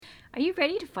Are you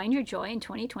ready to find your joy in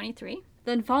 2023?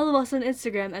 Then follow us on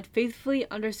Instagram at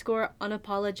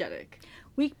faithfully_unapologetic.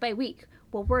 Week by week,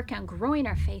 we'll work on growing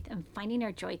our faith and finding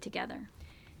our joy together.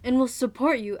 And we'll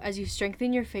support you as you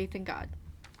strengthen your faith in God.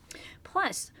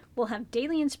 Plus, we'll have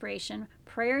daily inspiration,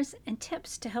 prayers, and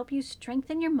tips to help you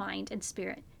strengthen your mind and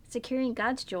spirit, securing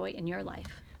God's joy in your life.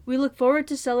 We look forward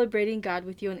to celebrating God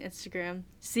with you on Instagram.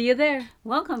 See you there.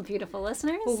 Welcome, beautiful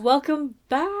listeners. Welcome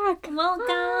back.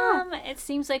 Welcome. It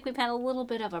seems like we've had a little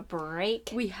bit of a break.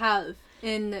 We have.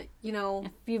 And, if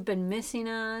you've been missing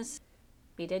us,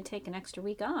 we did take an extra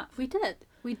week off. We did.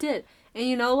 And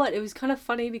you know what? It was kind of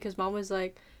funny because Mom was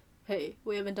like, hey,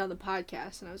 we haven't done the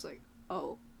podcast. And I was like,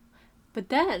 oh. But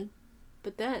then, I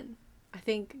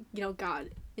think, God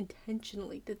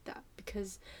intentionally did that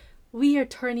because we are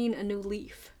turning a new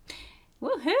leaf.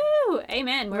 Woohoo!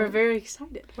 Amen. We're very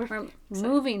excited. We're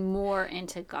moving more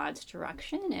into God's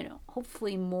direction and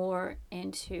hopefully more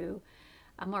into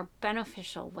a more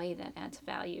beneficial way that adds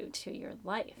value to your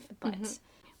life. But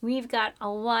we've got a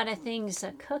lot of things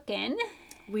cooking.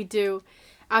 We do.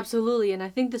 Absolutely. And I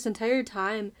think this entire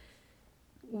time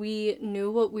we knew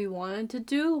what we wanted to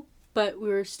do, but we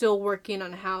were still working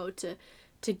on how to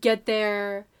get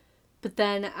there. But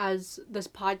then as this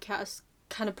podcast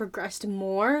kind of progressed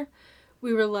more,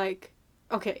 we were like,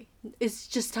 okay, it's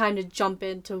just time to jump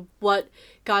into what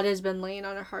God has been laying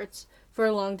on our hearts for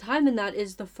a long time, and that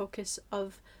is the focus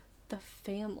of the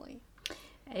family.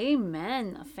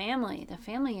 Amen. The family. The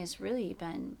family has really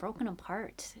been broken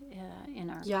apart in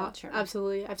our culture. Yeah,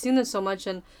 absolutely. I've seen this so much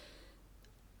in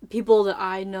people that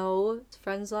I know,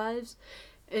 friends' lives.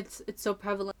 It's so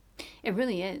prevalent. It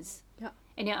really is. Yeah.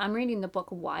 And I'm reading the book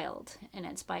Wild, and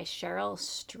it's by Cheryl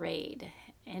Strayed.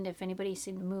 And if anybody's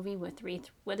seen the movie with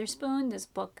Reese Witherspoon, this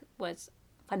book was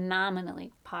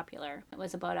phenomenally popular. It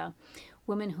was about a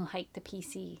woman who hiked the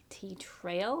PCT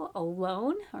trail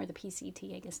alone, or the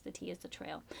PCT, I guess the T is the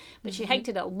trail. But she hiked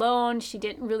it alone. She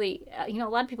didn't really, a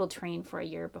lot of people train for a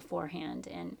year beforehand,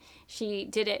 and she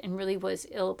did it and really was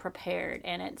ill-prepared.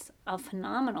 And it's a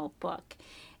phenomenal book.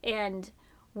 And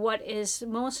what is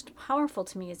most powerful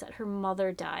to me is that her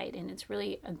mother died, and it's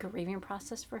really a grieving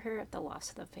process for her at the loss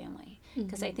of the family.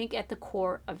 Because I think at the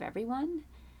core of everyone,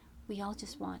 we all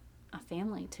just want a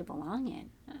family to belong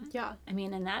in. Yeah. I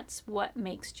mean, and that's what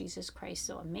makes Jesus Christ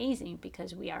so amazing,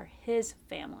 because we are his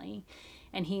family,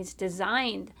 and he's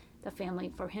designed the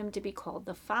family for him to be called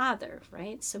the Father,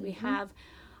 right? So we have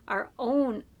our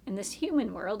own, in this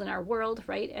human world, in our world,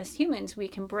 right? As humans, we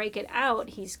can break it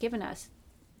out. He's given us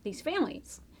these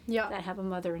families that have a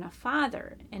mother and a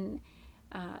father, and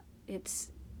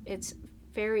it's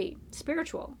very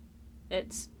spiritual.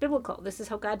 It's biblical. This is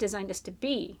how God designed us to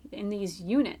be in these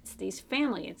units, these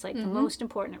family. It's like the most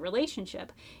important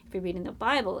relationship, if you read in the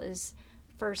Bible, is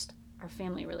first our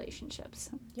family relationships.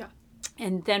 Yeah.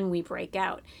 And then we break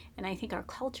out. And I think our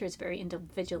culture is very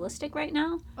individualistic right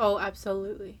now. Oh,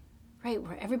 absolutely. Right,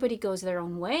 where everybody goes their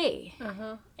own way.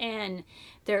 And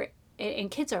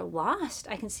kids are lost.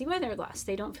 I can see why they're lost.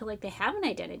 They don't feel like they have an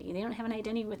identity. They don't have an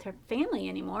identity with their family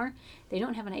anymore. They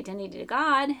don't have an identity to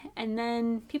God. And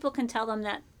then people can tell them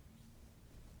that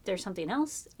there's something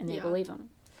else, and they believe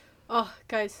them. Oh,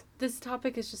 guys, this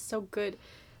topic is just so good.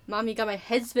 Mom, you got my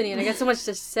head spinning, and I got so much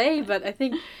to say, but I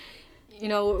think,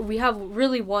 we have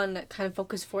really one kind of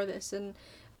focus for this. And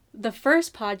the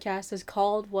first podcast is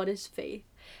called What is Faith?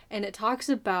 And it talks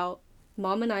about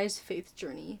Mom and I's faith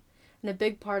journey. And a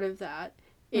big part of that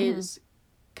is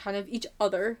kind of each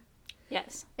other.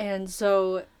 Yes. And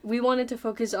so we wanted to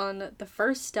focus on the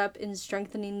first step in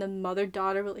strengthening the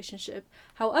mother-daughter relationship.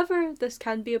 However, this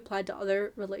can be applied to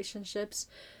other relationships.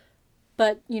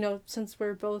 But, since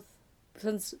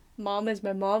Mom is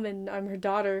my mom and I'm her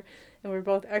daughter, and we're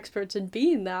both experts in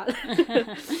being that.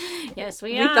 Yes,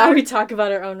 we We are. thought we'd talk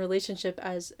about our own relationship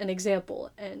as an example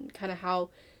and kind of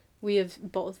how we have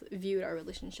both viewed our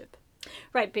relationship.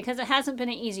 Right, because it hasn't been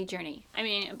an easy journey. I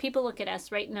mean, people look at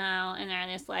us right now and they're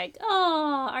just like,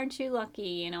 oh, aren't you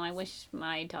lucky? I wish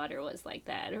my daughter was like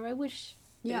that. Or I wish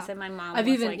this and my mom was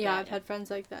like that. I've had friends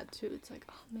like that too. It's like,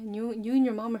 oh man, you and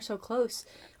your mom are so close.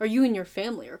 Or you and your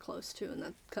family are close too.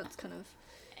 And that's kind of...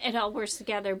 It all works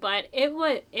together, but it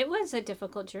was a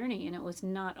difficult journey, and it was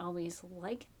not always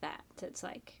like that. It's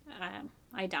like, I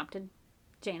adopted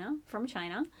Jana from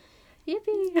China.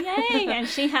 Yippee! Yay! And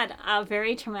she had a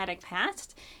very traumatic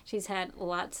past. She's had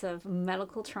lots of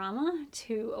medical trauma,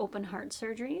 2 open heart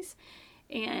surgeries.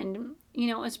 And,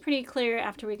 it was pretty clear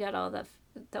after we got all the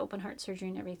open heart surgery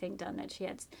and everything done that she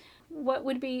had what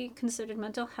would be considered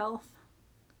mental health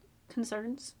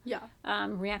concerns. Yeah.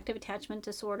 Reactive attachment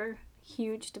disorder.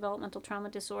 huge developmental trauma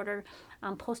disorder,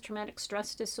 post-traumatic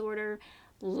stress disorder,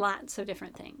 lots of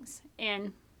different things.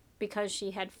 And because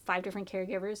she had 5 different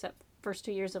caregivers at first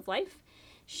 2 years of life,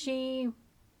 she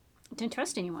didn't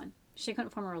trust anyone. She couldn't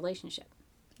form a relationship.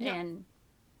 Yeah. And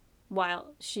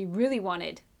while she really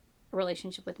wanted a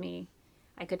relationship with me,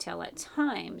 I could tell at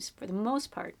times, for the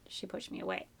most part, she pushed me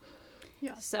away.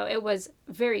 Yeah. So it was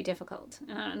very difficult.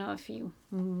 And I don't know if you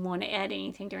want to add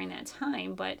anything during that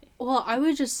time, but... Well, I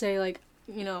would just say, like,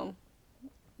 you know,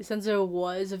 since it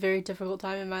was a very difficult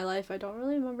time in my life, I don't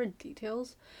really remember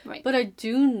details. Right. But I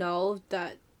do know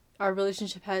that our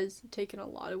relationship has taken a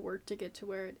lot of work to get to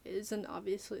where it is, and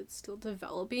obviously it's still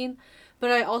developing.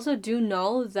 But I also do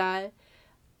know that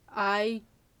I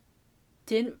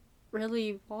didn't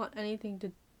really want anything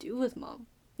to do with Mom.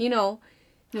 You know,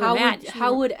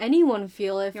 how would anyone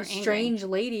feel if a strange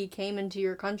lady came into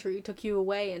your country, took you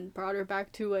away, and brought her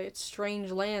back to a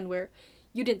strange land where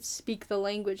you didn't speak the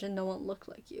language and no one looked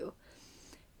like you?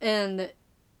 And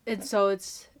so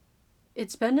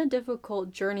it's been a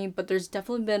difficult journey, but there's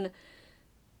definitely been,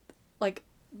 like,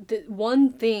 the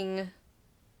one thing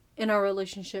in our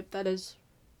relationship that has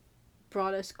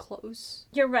brought us close.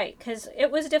 You're right, because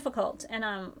it was difficult. And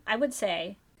I would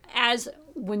say, as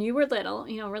when you were little,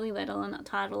 you know, really little and a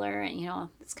toddler, and, you know,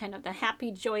 it's kind of the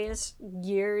happy, joyous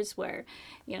years where,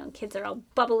 you know, kids are all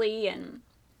bubbly and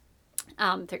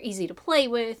they're easy to play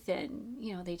with, and,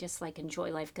 you know, they just, like,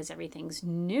 enjoy life because everything's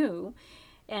new.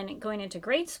 And going into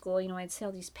grade school, you know, I'd see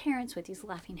all these parents with these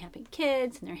laughing, happy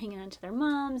kids, and they're hanging onto their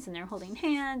moms, and they're holding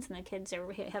hands, and the kids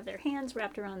have their hands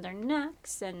wrapped around their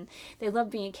necks, and they love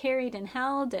being carried and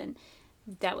held, and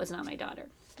that was not my daughter.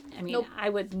 I mean, nope. I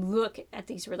would look at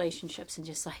these relationships and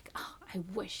just like, oh, I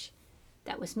wish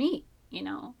that was me, you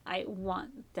know. I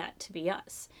want that to be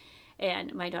us.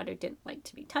 And my daughter didn't like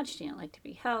to be touched. She didn't like to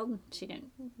be held. She didn't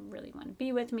really want to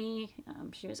be with me.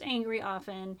 She was angry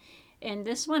often. And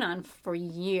this went on for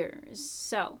years.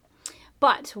 So,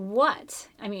 but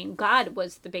God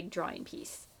was the big drawing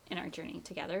piece in our journey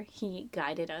together. He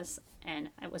guided us, and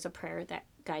it was a prayer that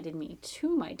guided me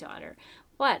to my daughter.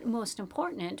 But most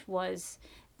important was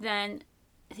then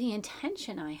the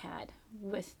intention I had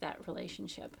with that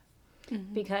relationship.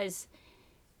 Mm-hmm. Because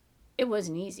it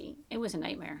wasn't easy. It was a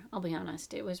nightmare. I'll be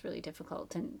honest. It was really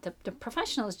difficult. And the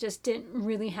professionals just didn't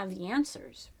really have the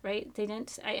answers, right? They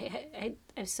didn't. I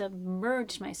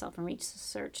submerged myself in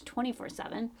research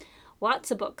 24/7.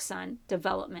 Lots of books on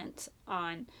development,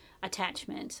 on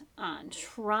attachment, on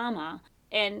trauma.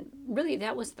 And really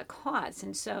that was the cause.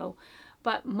 And so,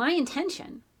 but my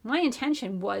intention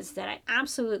was that I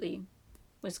absolutely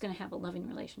was going to have a loving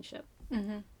relationship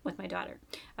mm-hmm. with my daughter.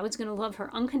 I was going to love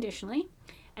her unconditionally.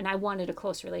 And I wanted a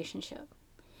close relationship.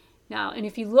 Now, and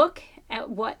if you look at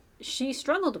what she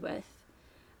struggled with,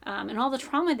 and all the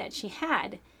trauma that she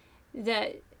had, what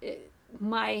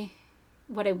I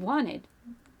wanted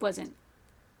wasn't.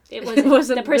 It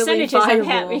wasn't the percentages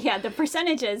really the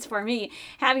percentages for me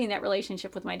having that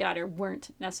relationship with my daughter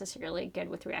weren't necessarily good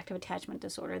with reactive attachment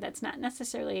disorder. That's not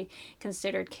necessarily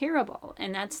considered curable,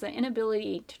 and that's the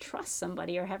inability to trust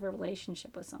somebody or have a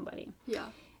relationship with somebody. Yeah,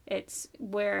 it's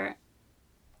where.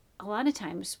 A lot of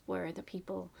times where the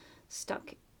people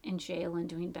stuck in jail and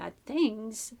doing bad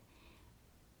things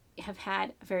have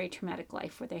had a very traumatic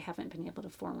life where they haven't been able to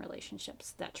form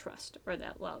relationships, that trust or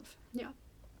that love. Yeah.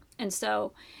 And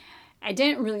so I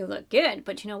didn't really look good,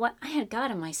 but you know what? I had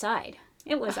God on my side.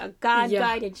 It was a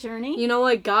God-guided journey. You know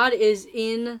what? God is He's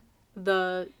in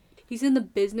the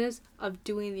business of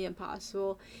doing the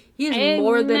impossible. He is Amen.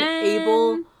 More than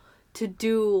able to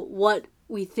do what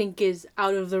we think is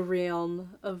out of the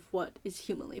realm of what is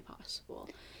humanly possible.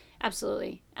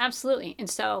 Absolutely. Absolutely. And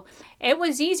so it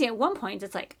was easy at one point.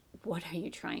 It's like, what are you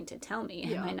trying to tell me?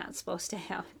 Yeah. Am I not supposed to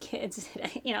have kids?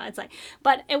 You know, it's like,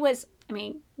 but it was,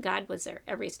 God was there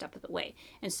every step of the way.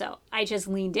 And so I just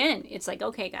leaned in. It's like,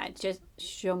 okay, God, just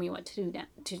show me what to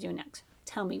do next.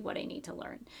 Tell me what I need to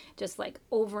learn. Just like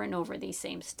over and over these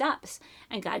same steps.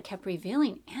 And God kept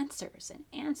revealing answers.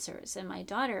 And my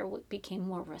daughter became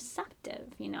more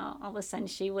receptive. You know, all of a sudden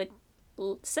she would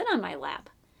sit on my lap.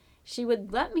 She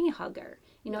would let me hug her.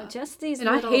 You know, just these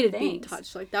little things. And I hated being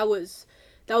touched. Like that was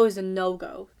a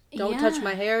no-go. Don't touch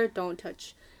my hair. Don't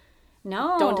touch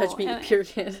me,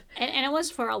 period. And it was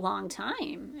for a long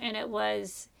time. And it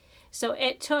was, so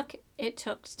it took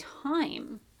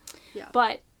time. Yeah.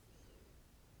 But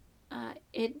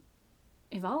it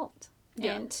evolved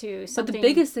into something. But the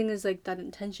biggest thing is like that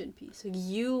intention piece. Like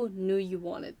you knew you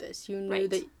wanted this. You knew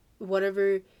that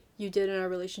whatever you did in our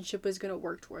relationship was going to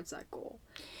work towards that goal.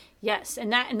 Yes,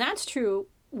 and that's true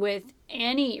with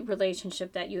any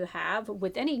relationship that you have,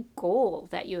 with any goal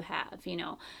that you have. You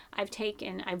know,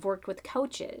 I've worked with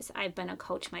coaches. I've been a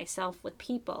coach myself with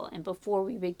people. And before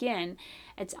we begin,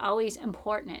 it's always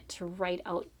important to write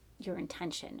out your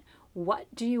intention.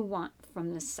 What do you want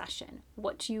from this session?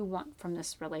 What do you want from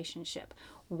this relationship?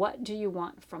 What do you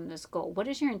want from this goal? What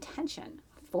is your intention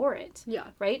for it? Yeah.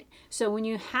 Right? So when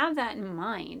you have that in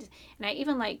mind, and I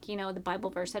even like, you know, the Bible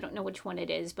verse, I don't know which one it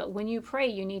is, but when you pray,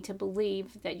 you need to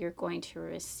believe that you're going to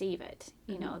receive it.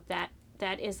 You know, that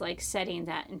is like setting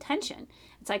that intention.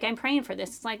 It's like, I'm praying for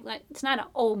this. It's like it's not a,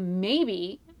 oh,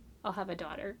 maybe I'll have a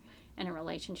daughter in a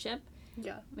relationship.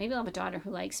 Yeah. Maybe I'll have a daughter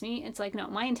who likes me. It's like, no,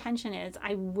 my intention is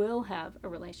I will have a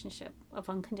relationship of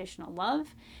unconditional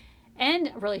love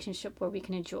and a relationship where we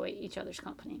can enjoy each other's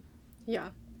company. Yeah.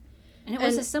 And it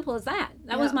was as simple as that.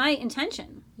 That was my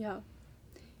intention. Yeah.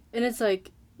 And it's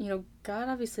like, you know, God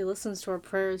obviously listens to our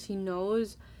prayers. He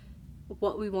knows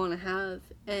what we want to have.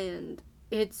 And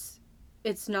it's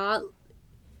not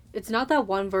that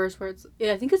one verse where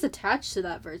I think it's attached to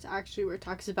that verse actually, where it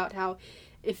talks about how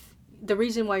if the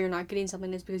reason why you're not getting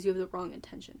something is because you have the wrong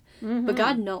intention. Mm-hmm. But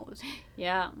God knows.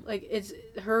 Yeah. Like, it's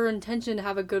her intention to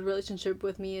have a good relationship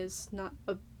with me is not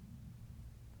a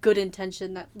good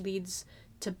intention that leads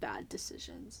to bad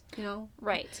decisions, you know?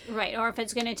 Right. Or if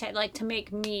it's going to to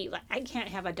make me, like, I can't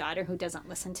have a daughter who doesn't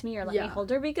listen to me or let me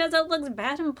hold her because it looks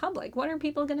bad in public. What are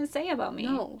people going to say about me?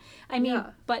 No. I mean,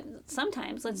 but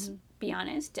sometimes, let's be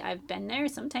honest, I've been there.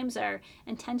 Sometimes our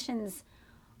intentions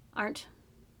aren't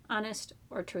honest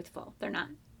or truthful. They're not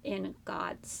in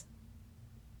God's.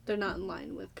 They're not in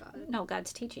line with God. No,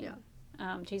 God's teaching.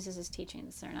 Yeah. Jesus'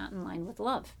 teachings. They're not in line with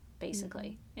love,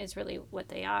 basically, is really what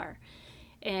they are.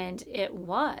 And it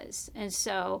was. And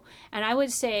so, and I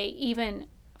would say even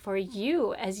for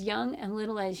you, as young and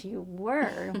little as you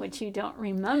were, which you don't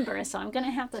remember, so I'm going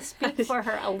to have to speak for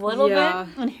her a little bit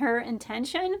on her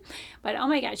intention. But oh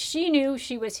my God, she knew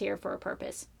she was here for a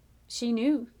purpose. She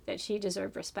knew that she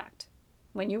deserved respect.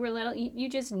 When you were little, you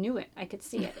just knew it. I could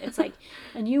see it. It's like,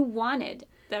 and you wanted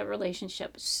that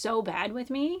relationship so bad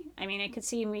with me. I mean, I could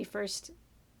see when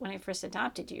I first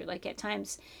adopted you, like at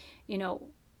times, you know,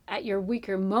 at your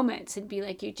weaker moments, it'd be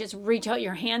like you just reach out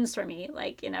your hands for me.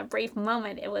 Like in a brief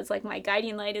moment, it was like my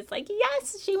guiding light. It's like,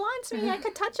 yes, she wants me. I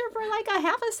could touch her for like a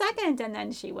half a second, and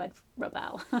then she would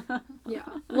rebel. Yeah.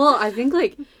 Well, I think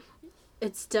like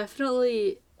it's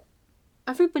definitely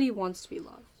everybody wants to be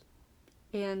loved,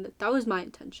 and that was my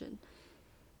intention.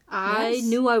 I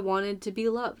knew I wanted to be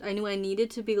loved. I knew I needed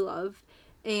to be loved,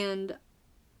 and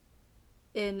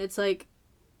it's like,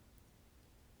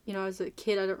 you know, as a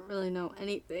kid, I don't really know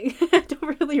anything. I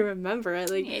don't really remember it.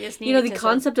 Like, you know, the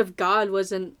concept of God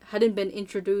hadn't been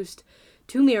introduced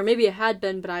to me, or maybe it had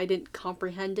been, but I didn't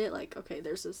comprehend it. Like, okay,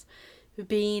 there's this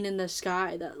being in the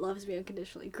sky that loves me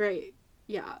unconditionally. Great.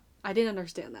 Yeah, I didn't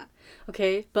understand that.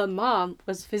 Okay, but Mom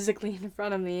was physically in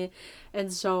front of me,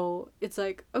 and so it's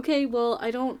like, okay, well, I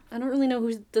don't really know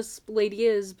who this lady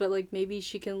is, but like maybe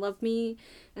she can love me,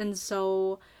 and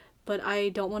so. But I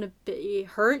don't want to be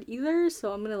hurt either,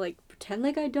 so I'm going to, like, pretend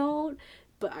like I don't,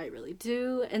 but I really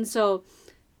do. And so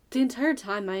the entire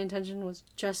time, my intention was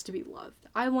just to be loved.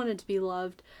 I wanted to be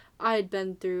loved. I had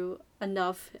been through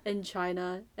enough in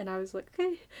China, and I was like,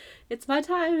 okay, it's my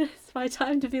time. It's my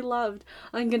time to be loved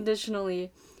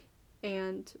unconditionally.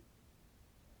 And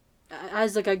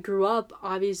as, like, I grew up,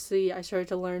 obviously, I started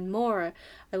to learn more.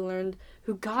 I learned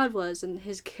who God was and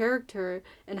his character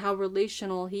and how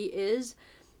relational he is.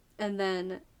 And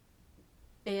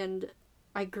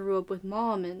I grew up with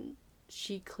Mom, and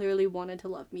she clearly wanted to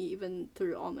love me even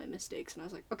through all my mistakes. And I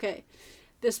was like, okay,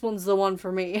 this one's the one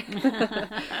for me.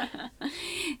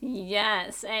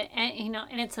 Yes. And, you know,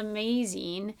 and it's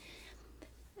amazing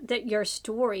that your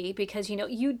story, because, you know,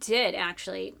 you did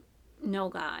actually know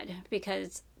God,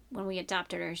 because when we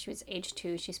adopted her, she was age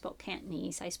 2. She spoke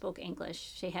Cantonese. I spoke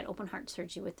English. She had open heart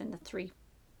surgery within the three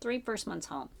first months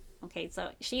home. Okay, so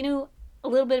she knew a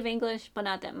little bit of English, but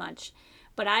not that much.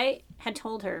 But I had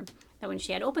told her that when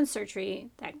she had open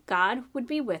surgery, that God would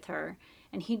be with her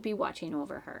and he'd be watching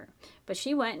over her. But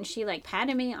she went and she like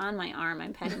patted me on my arm.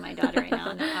 I'm patting my daughter right now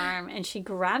on the arm. And she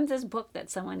grabbed this book that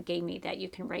someone gave me that you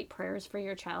can write prayers for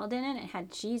your child in it. It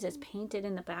had Jesus painted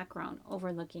in the background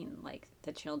overlooking like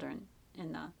the children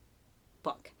in the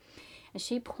book. And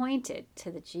she pointed to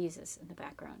the Jesus in the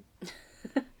background.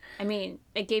 I mean,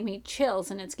 it gave me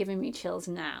chills, and it's giving me chills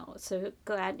now. So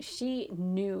glad she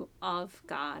knew of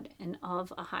God and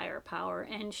of a higher power,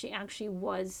 and she actually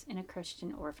was in a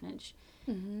Christian orphanage.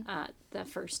 Mm-hmm. The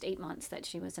first 8 months that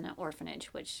she was in an orphanage,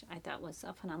 which I thought was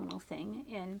a phenomenal thing.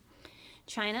 And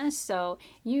China. So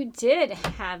you did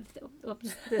have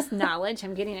this knowledge.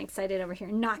 I'm getting excited over here,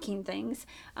 knocking things.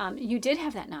 You did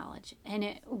have that knowledge, and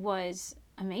it was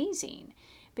amazing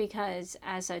because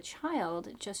as a child,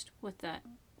 just with the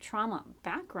trauma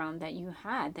background that you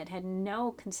had that had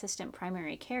no consistent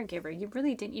primary caregiver, you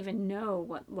really didn't even know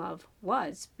what love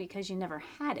was because you never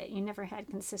had it. You never had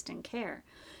consistent care.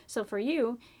 So for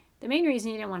you, the main reason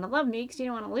you didn't want to love me because you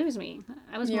didn't want to lose me.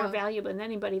 I was more valuable than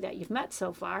anybody that you've met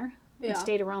so far and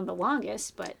stayed around the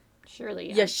longest, but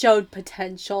surely... You showed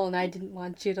potential and I didn't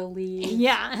want you to leave.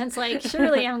 Yeah, it's like,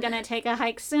 surely I'm going to take a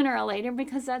hike sooner or later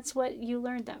because that's what you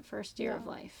learned that first year of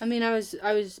life. I mean, I was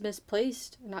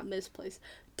displaced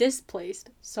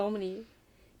so many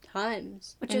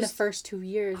times which in the first 2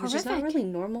 years, horrific. Which is not really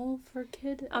normal for a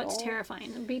kid at it's all.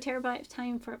 Terrifying. It'd be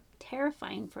terrifying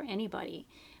for anybody.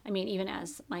 I mean, even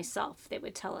as myself, they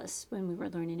would tell us when we were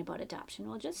learning about adoption,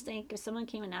 well, just think if someone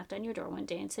came and knocked on your door one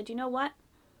day and said, you know what?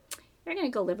 You're going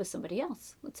to go live with somebody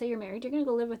else. Let's say you're married. You're going to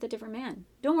go live with a different man.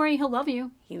 Don't worry, he'll love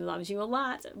you. He loves you a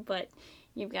lot, but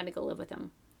you've got to go live with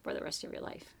him for the rest of your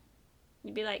life.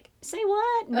 You'd be like, say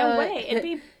what? No way. It'd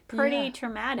be pretty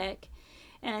traumatic.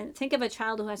 And think of a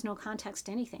child who has no context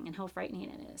to anything and how frightening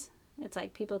it is. It's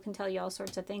like people can tell you all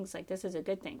sorts of things like, this is a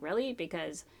good thing. Really?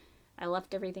 Because I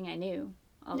left everything I knew.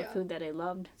 All the food that I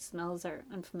loved. Smells are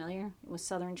unfamiliar. It was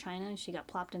southern China. She got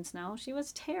plopped in snow. She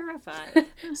was terrified.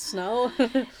 Snow?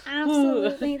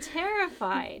 Absolutely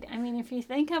terrified. I mean, if you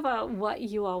think about what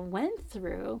you all went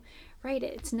through, right,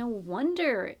 it's no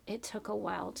wonder it took a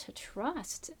while to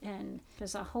trust. And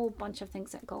there's a whole bunch of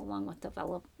things that go along with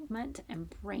development and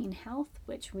brain health,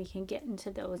 which we can get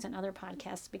into those in other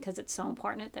podcasts because it's so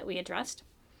important that we addressed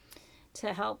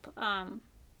to help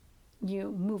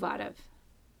you move out of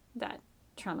that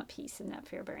trauma piece and that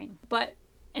fear bearing. But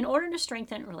in order to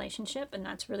strengthen a relationship, and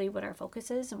that's really what our focus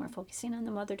is, and we're focusing on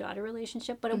the mother-daughter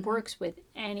relationship, but it works with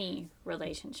any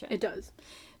relationship. It does.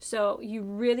 So you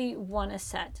really want to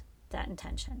set that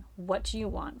intention. What do you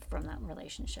want from that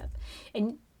relationship?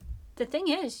 And the thing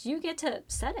is, you get to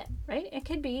set it, right? It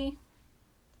could be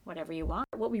whatever you want.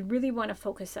 What we really want to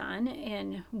focus on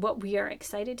and what we are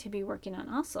excited to be working on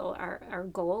also, our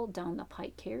goal down the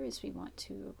pike here is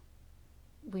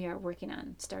we are working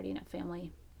on starting a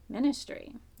family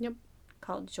ministry. Yep.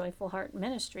 Called Joyful Heart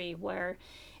Ministry, where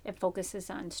it focuses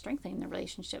on strengthening the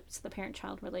relationships, the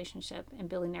parent-child relationship, and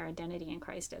building their identity in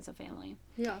Christ as a family.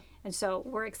 Yeah. And so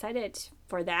we're excited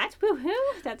for that.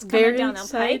 Woohoo! That's coming Very down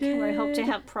excited. the pike. We hope to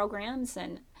have programs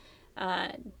and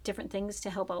different things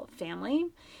to help out family.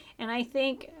 And I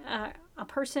think a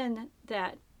person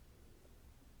that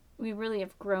we really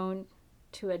have grown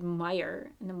to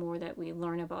admire, and the more that we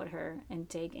learn about her and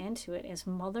dig into it, is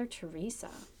Mother Teresa.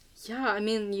 Yeah, I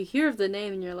mean, you hear of the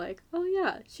name and you're like, oh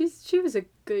yeah, she was a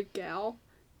good gal,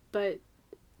 but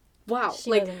wow, She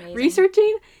like was amazing.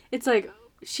 researching, it's like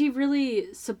she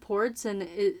really supports and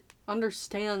it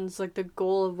understands like the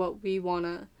goal of what we want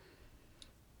to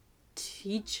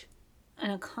teach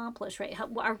and accomplish, right?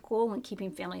 Our goal in keeping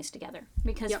families together,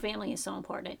 because family is so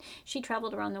important. She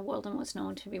traveled around the world and was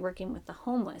known to be working with the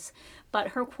homeless. But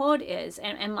her quote is,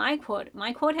 and my quote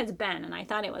has been, and I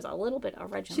thought it was a little bit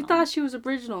original. She thought she was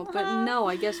original, but no,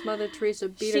 I guess Mother Teresa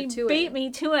beat her to it. She beat me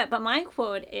to it, but my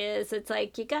quote is, it's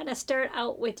like, you got to start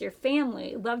out with your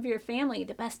family. Love your family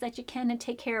the best that you can and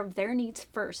take care of their needs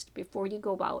first before you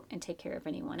go out and take care of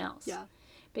anyone else. Yeah.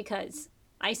 Because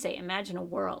I say, imagine a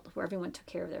world where everyone took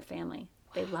care of their family.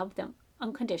 They loved them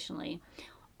unconditionally.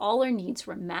 All their needs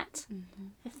were met.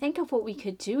 Mm-hmm. Think of what we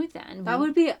could do then. That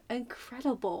would be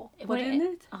incredible, wouldn't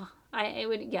it? It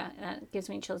would, that gives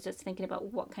me chills just thinking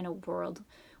about what kind of world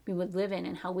we would live in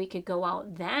and how we could go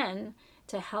out then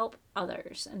to help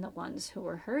others and the ones who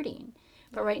were hurting.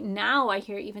 But right now, I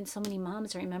hear even so many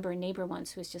moms. I remember a neighbor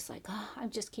once who was just like, I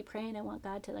just keep praying. I want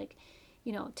God to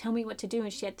tell me what to do.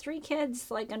 And she had 3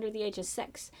 kids under the age of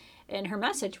 6. And her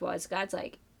message was, God's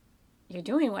like, you're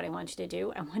doing what I want you to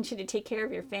do. I want you to take care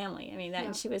of your family. I mean,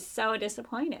 and she was so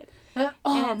disappointed. Man,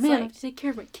 I have to take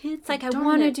care of my kids. It's like, I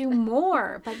want to do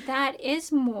more, but that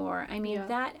is more. I mean,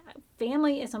 that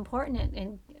family is important,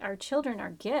 and our children are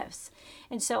gifts.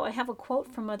 And so I have a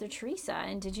quote from Mother Teresa,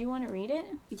 and did you want to read it?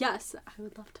 Yes, I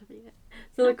would love to read it.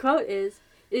 So the quote is,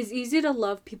 "It is easy to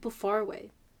love people far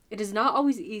away. It is not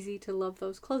always easy to love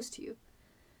those close to you.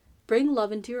 Bring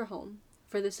love into your home,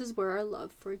 for this is where our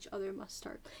love for each other must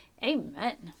start."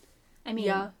 Amen. I mean,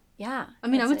 yeah. I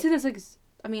mean, I would say that's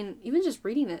even just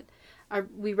reading it.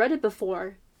 We read it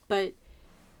before, but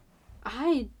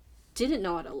I didn't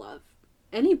know how to love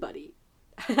anybody.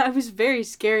 I was very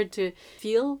scared to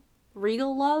feel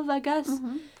real love, I guess,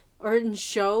 or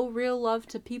show real love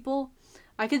to people.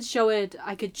 I could show it.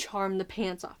 I could charm the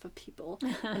pants off of people.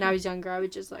 When I was younger, I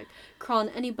would just like crawl in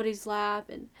anybody's lap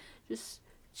and just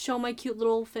show my cute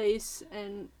little face.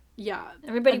 And yeah,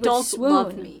 Everybody would adults swoon.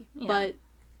 loved me, Yeah. but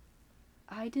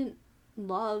I didn't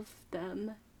love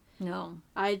them. No.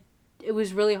 It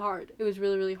was really hard. It was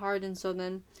really, really hard. And so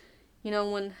then,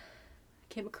 when I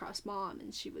came across Mom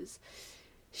and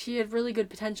she had really good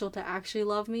potential to actually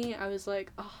love me, I was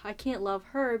like, oh, I can't love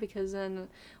her because then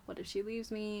what if she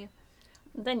leaves me?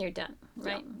 Then you're done,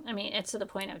 right? Yeah. I mean, it's to the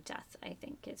point of death, I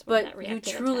think. Is where that But you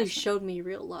reactive truly attachment. showed me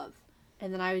real love.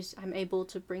 And then I'm able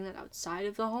to bring that outside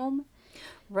of the home.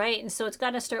 Right, and so it's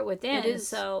got to start within. It is,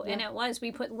 So, yeah. and it was,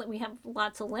 we have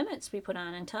lots of limits we put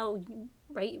on until,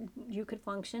 right, you could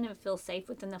function and feel safe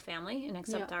within the family and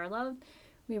accept our love.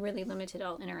 We really limited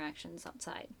all interactions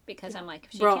outside because I'm like,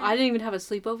 Bro, I didn't even have a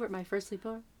sleepover, my first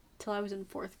sleepover, till I was in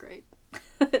 4th grade.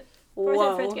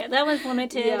 Whoa. Fifth grade. That was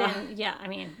limited, Yeah. and I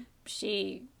mean,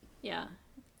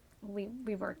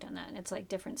 we worked on that, and it's like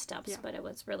different steps, but it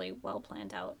was really well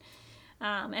planned out.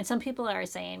 And some people are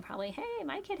saying probably, hey,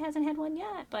 my kid hasn't had one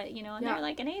yet, but and they're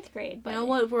like in 8th grade. But you know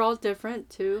what? We're all different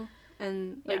too.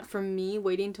 And like for me,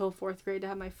 waiting till 4th grade to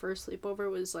have my first sleepover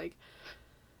was like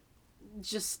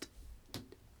just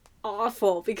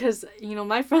awful because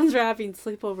my friends were having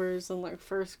sleepovers in like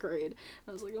 1st grade.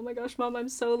 I was like, oh my gosh, Mom, I'm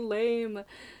so lame.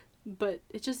 But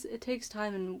it takes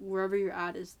time, and wherever you're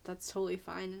at that's totally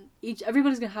fine. And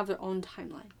everybody's gonna have their own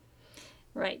timeline.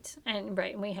 Right. And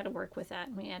we had to work with that.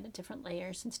 And we added different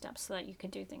layers and steps so that you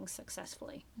could do things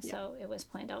successfully. Yeah. So it was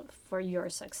planned out for your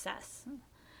success.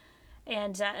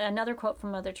 And another quote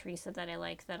from Mother Teresa that I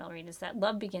like that I'll read is that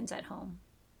love begins at home.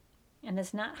 And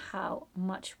it's not how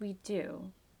much we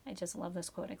do. I just love this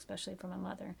quote, especially from a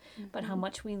mother. Mm-hmm. But how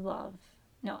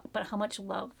much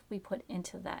love we put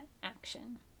into that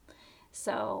action.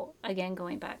 So again,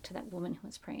 going back to that woman who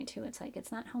was praying too, it's like,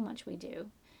 it's not how much we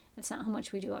do. It's not how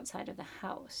much we do outside of the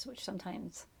house, which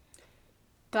sometimes...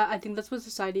 I think that's what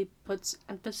society puts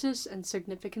emphasis and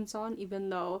significance on, even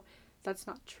though that's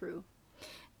not true.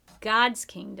 God's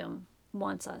kingdom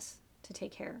wants us to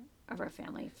take care of our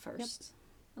family first.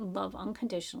 Yep. Love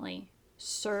unconditionally.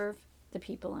 Serve the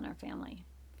people in our family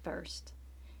first.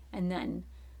 And then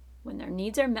when their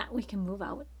needs are met, we can move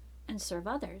out and serve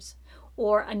others.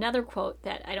 Or another quote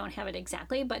that I don't have it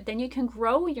exactly, but then you can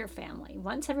grow your family.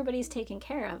 Once everybody's taken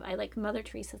care of, I like Mother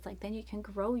Teresa's like, then you can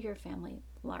grow your family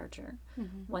larger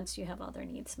once you have all their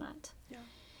needs met. Yeah.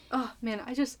 Oh man,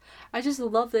 I just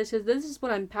love this. This is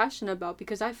what I'm passionate about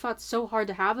because I fought so hard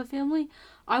to have a family.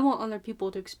 I want other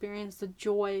people to experience the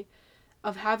joy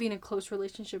of having a close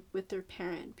relationship with their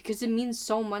parent because it means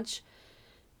so much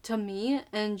to me,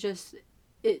 and just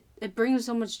it brings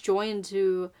so much joy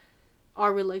into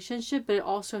our relationship, but it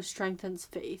also strengthens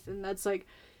faith, and that's like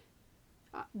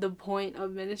the point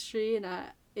of ministry. And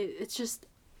it's just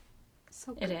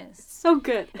so good. It is it's so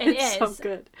good. It's so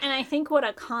good. And I think what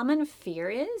a common fear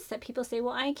is that people say,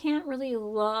 well, I can't really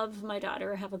love my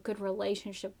daughter or have a good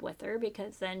relationship with her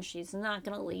because then she's not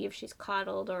going to leave. She's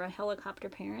coddled or a helicopter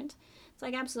parent. It's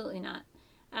like, absolutely not.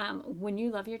 When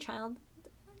you love your child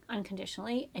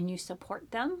unconditionally and you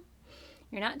support them,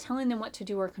 you're not telling them what to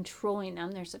do or controlling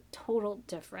them. There's a total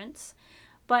difference.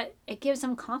 But it gives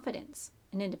them confidence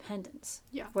and independence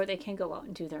where they can go out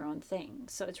and do their own thing.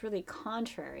 So it's really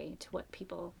contrary to what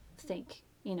people think.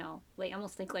 They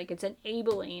almost think like it's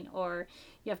enabling, or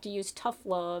you have to use tough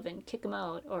love and kick them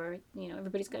out, or,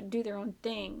 everybody's got to do their own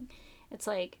thing. It's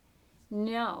like,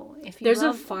 no. There's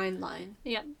a fine line.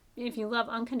 Yeah. If you love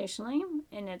unconditionally,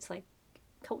 and it's like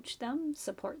coach them,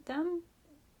 support them,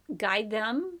 guide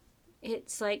them,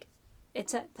 it's like,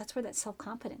 that's where that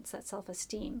self-confidence, that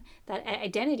self-esteem, that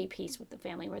identity piece with the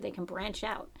family where they can branch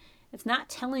out. It's not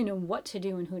telling them what to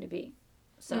do and who to be.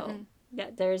 So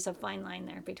there's a fine line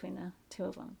there between the two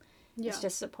of them. Yeah. It's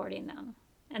just supporting them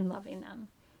and loving them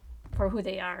for who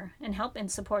they are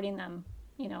and supporting them,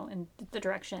 in the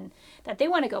direction that they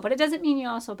want to go. But it doesn't mean you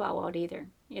also bow out either.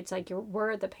 It's like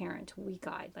we're the parent, we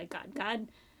guide, like God. God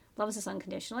loves us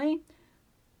unconditionally,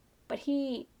 but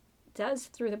he does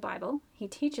through the Bible. He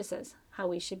teaches us how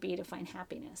we should be to find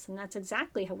happiness, and that's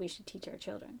exactly how we should teach our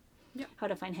children how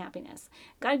to find happiness.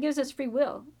 God gives us free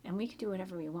will, and we can do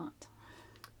whatever we want,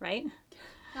 right?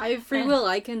 I have free will.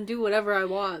 I can do whatever I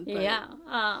want.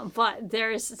 But... but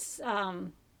there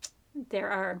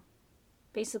are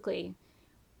basically,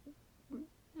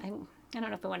 I don't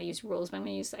know if I want to use rules, but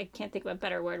I can't think of a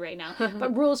better word right now,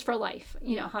 but rules for life,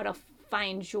 how to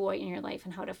find joy in your life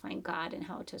and how to find God and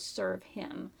how to serve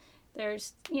him.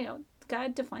 There's,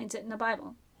 God defines it in the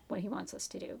Bible, what he wants us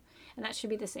to do. And that should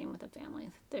be the same with a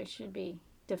family. There should be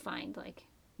defined, like,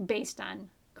 based on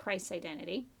Christ's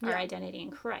identity, our identity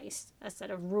in Christ, a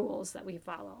set of rules that we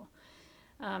follow,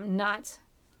 not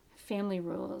family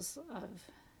rules of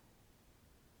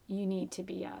you need to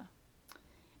be a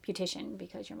beautician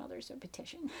because your mother's a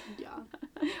beautician. Yeah.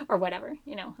 Or whatever,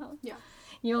 Yeah.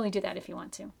 You only do that if you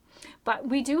want to. But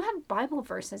we do have Bible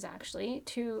verses actually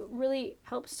to really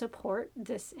help support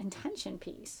this intention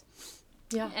piece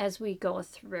as we go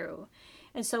through.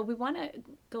 And so we want to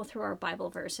go through our Bible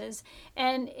verses,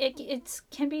 and it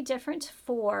can be different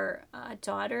for a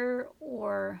daughter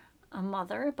or a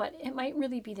mother, but it might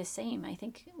really be the same. I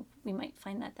think we might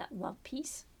find that love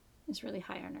piece is really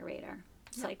high on our radar.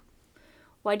 It's like,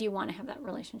 why do you want to have that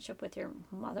relationship with your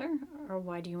mother, or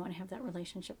why do you want to have that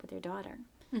relationship with your daughter?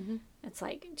 Mm-hmm. It's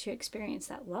like to experience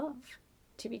that love,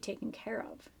 to be taken care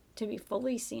of, to be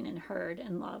fully seen and heard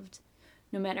and loved,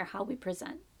 no matter how we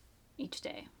present each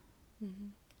day,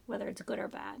 whether it's good or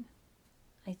bad.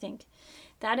 I think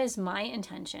that is my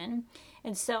intention.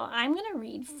 And so I'm going to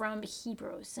read from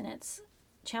Hebrews, and it's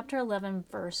chapter 11,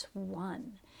 verse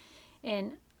 1.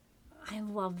 And I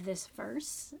love this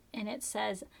verse, and it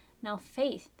says, "Now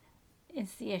faith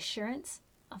is the assurance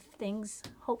of things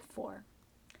hoped for,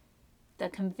 the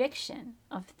conviction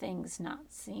of things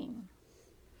not seen."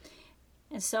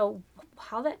 And so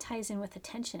how that ties in with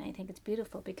attention, I think it's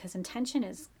beautiful, because intention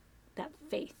is that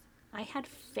faith. I had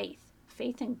faith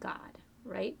in God,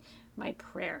 right? My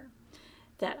prayer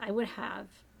that I would have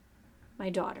my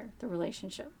daughter, a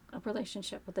relationship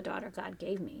with the daughter God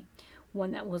gave me,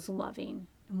 one that was loving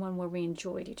and one where we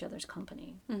enjoyed each other's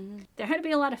company. Mm-hmm. There had to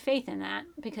be a lot of faith in that,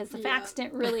 because the facts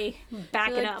didn't really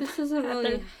back it up. This isn't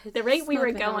really the rate we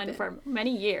were going for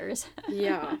many years.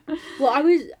 Yeah. Well,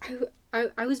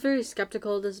 I was very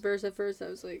skeptical of this verse at first. I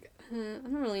was like, I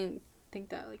don't really think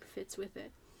that fits with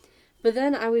it. But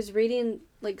then I was reading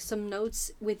some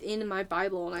notes within my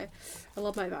Bible, and I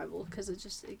love my Bible because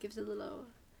it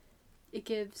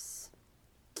gives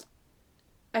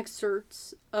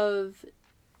excerpts of,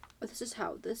 this is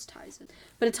how this ties in.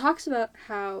 But it talks about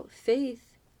how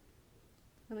faith,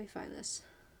 let me find this.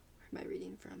 Where am I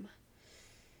reading from?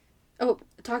 Oh,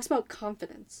 it talks about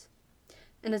confidence.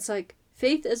 And it's like,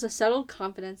 faith is a settled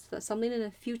confidence that something in the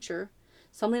future,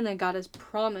 something that God has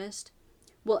promised,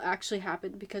 will actually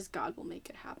happen because God will make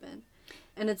it happen.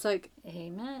 And it's like,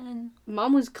 amen.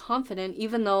 Mom was confident,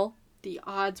 even though the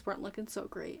odds weren't looking so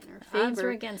great in her favor. Odds were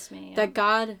against me. That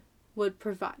God would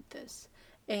provide this.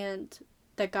 And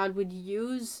that God would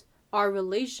use our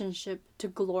relationship to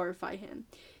glorify Him.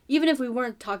 Even if we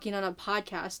weren't talking on a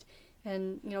podcast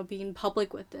and, being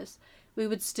public with this, we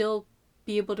would still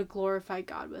be able to glorify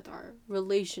God with our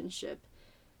relationship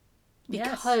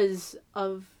because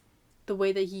of the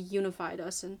way that He unified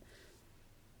us, and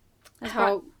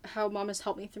how Mom has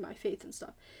helped me through my faith and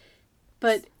stuff.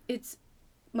 But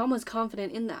Mom was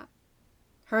confident in that.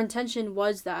 Her intention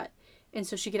was that, and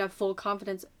so she could have full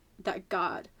confidence that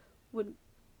God would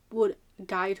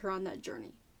guide her on that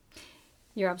journey.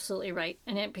 You're absolutely right.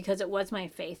 And because it was my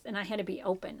faith, and I had to be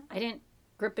open. I didn't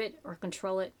grip it or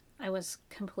control it. I was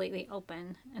completely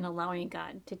open and allowing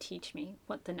God to teach me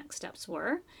what the next steps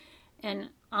were. And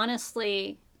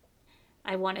honestly,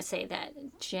 I want to say that,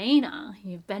 Jana,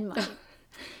 you've been my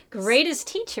greatest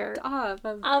teacher. Stop,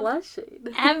 I'm blushing.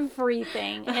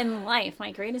 Everything in life.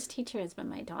 My greatest teacher has been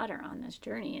my daughter on this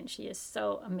journey, and she is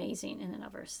so amazing in and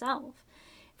of herself.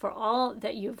 For all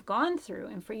that you've gone through,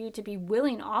 and for you to be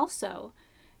willing also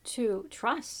to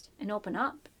trust and open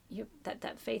up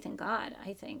that faith in God,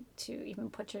 I think, to even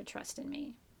put your trust in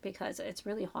me, because it's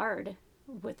really hard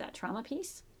with that trauma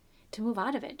piece to move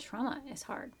out of it. Trauma is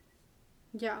hard.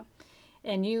 Yeah.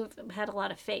 And you've had a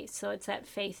lot of faith, so it's that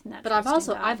faith and that. But I've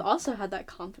also had that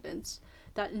confidence,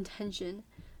 that intention,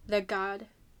 that God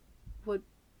would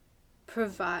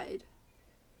provide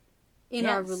in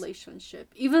our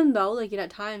relationship. Even though, at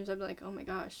times, I'm like, oh my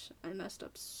gosh, I messed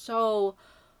up so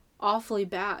awfully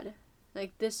bad.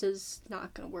 This is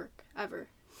not gonna work ever.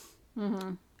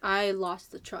 Mm-hmm. I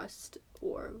lost the trust,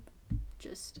 or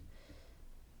just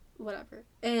whatever.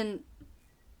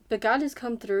 But God has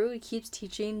come through. He keeps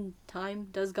teaching. Time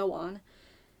does go on.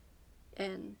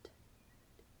 And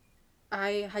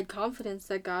I had confidence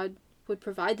that God would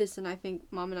provide this. And I think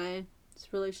Mom and I's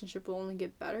relationship will only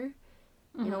get better.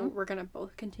 Mm-hmm. We're going to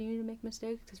both continue to make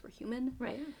mistakes because we're human.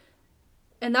 Right.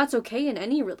 And that's okay in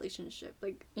any relationship.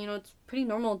 It's pretty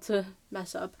normal to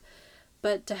mess up.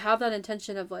 But to have that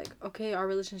intention of okay, our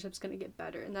relationship's going to get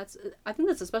better. And I think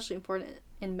that's especially important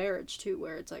in marriage too,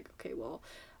 where it's okay, well,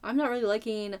 I'm not really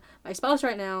liking my spouse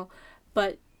right now,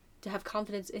 but to have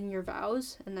confidence in your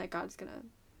vows and that God's going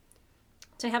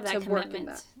to have that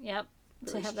commitment. Yep.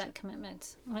 to have that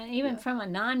commitment. Well, even from a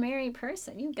non-married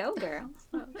person. You go, girl.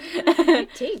 You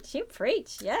teach, you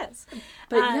preach, yes.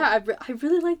 But I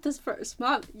really like this verse.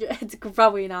 Mom, it's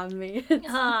growing on me. It's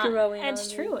growing on me.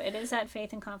 It's true. It is that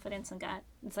faith and confidence in God.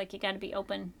 It's like you got to be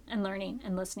open and learning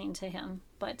and listening to him.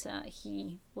 But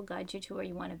he will guide you to where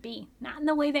you want to be. Not in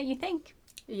the way that you think.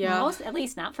 Yeah. At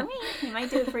least not for me. He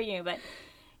might do it for you, but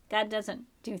God doesn't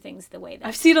do things the way that...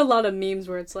 I've seen a lot of memes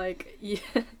where it's like, you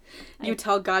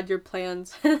tell God your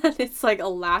plans. It's like a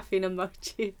laughing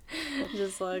emoji.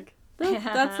 Just like,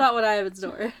 that's not what I have in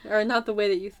store. Or not the way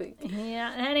that you think.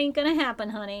 Yeah, that ain't gonna happen,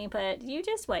 honey. But you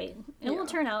just wait. It will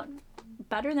turn out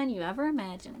better than you ever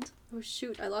imagined. Oh,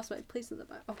 shoot. I lost my place in the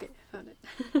Bible. Okay, I found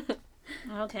it.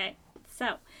 Okay,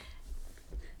 so...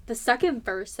 The second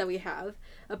verse that we have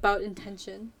about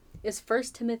intention is 1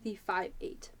 Timothy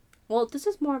 5:8. Well, this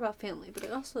is more about family, but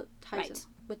it also ties in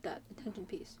with that intention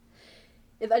piece.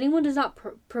 If anyone does not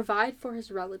provide for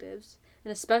his relatives,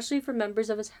 and especially for members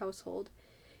of his household,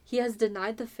 he has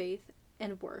denied the faith,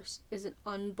 and worse, is an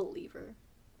unbeliever.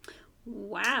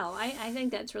 Wow, I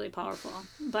think that's really powerful.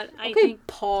 But I think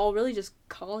Paul really just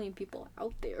calling people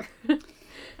out there.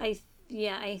 I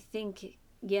think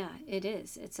it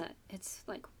is. It's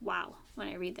like wow when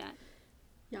I read that.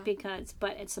 Yeah.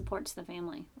 But it supports the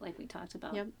family, like we talked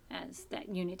about, as that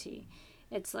unity.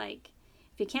 It's like,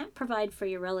 if you can't provide for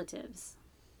your relatives,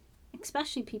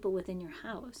 especially people within your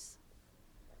house,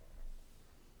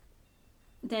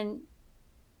 then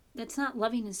that's not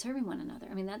loving and serving one another.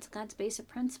 I mean, that's God's basic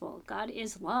principle. God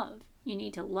is love. You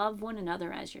need to love one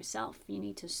another as yourself. You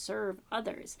need to serve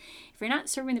others. If you're not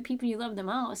serving the people you love the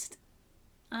most,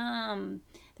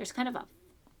 there's kind of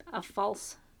a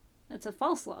false... It's a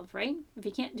false love, right? If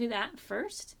you can't do that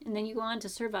first, and then you go on to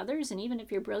serve others, and even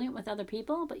if you're brilliant with other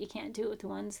people, but you can't do it with the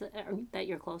ones that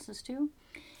you're closest to,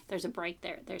 there's a break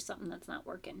there. There's something that's not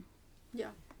working.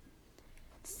 Yeah.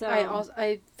 So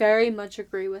I very much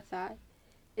agree with that.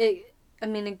 It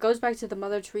goes back to the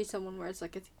Mother Teresa one where it's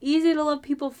like, it's easy to love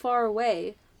people far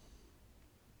away,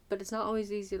 but it's not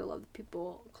always easy to love the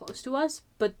people close to us.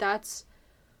 But that's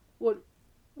what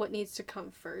needs to come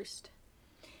first.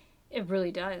 It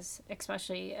really does,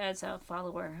 especially as a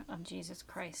follower of Jesus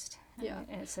Christ. Yeah.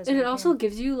 And it also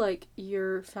gives you, like,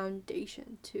 your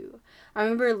foundation, too. I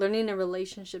remember learning in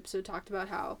relationships who talked about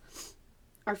how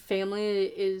our family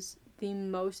is the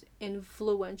most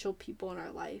influential people in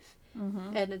our life.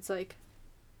 Mm-hmm. And it's like,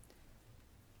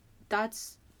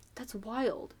 that's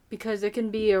wild. Because it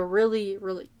can be a really,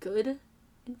 really good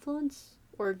influence,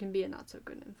 or it can be a not so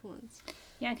good influence.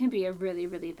 Yeah, it can be a really,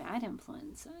 really bad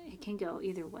influence. It can go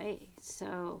either way.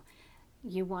 So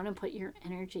you want to put your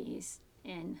energies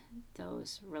in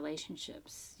those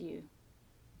relationships. You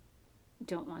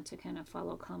don't want to kind of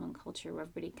follow common culture where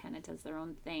everybody kind of does their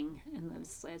own thing and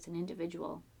lives as an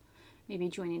individual. Maybe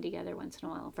joining together once in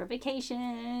a while for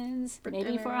vacations, maybe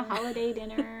dinner. For a holiday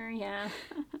dinner. Yeah.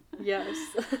 Yes.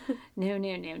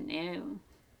 No.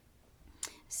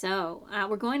 So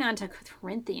we're going on to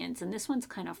Corinthians, and this one's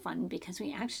kind of fun because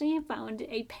we actually found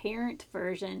a parent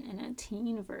version and a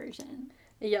teen version.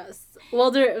 Yes.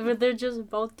 Well, they're just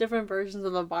both different versions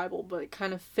of the Bible, but it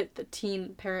kind of fit the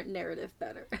teen parent narrative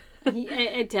better.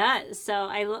 It does. So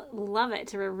I love it.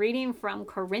 So we're reading from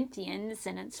Corinthians,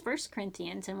 and it's 1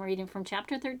 Corinthians, and we're reading from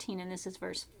chapter 13, and this is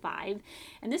verse 5.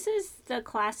 And this is the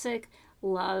classic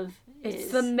love.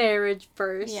 It's the marriage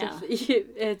verse. Yeah.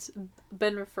 It's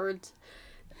been referred to.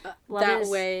 That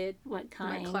way, what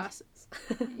kind? In my classes.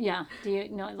 Yeah. Do you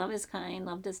know? Love is kind.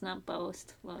 Love does not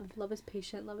boast. Love is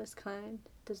patient. Love is kind.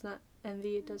 Does not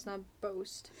envy. It does not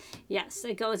boast. Yes,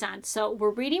 it goes on. So we're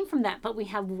reading from that, but we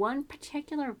have one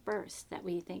particular verse that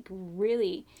we think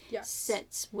really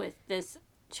sits with this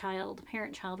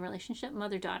parent-child relationship,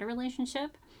 mother-daughter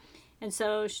relationship. And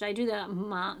so, should I do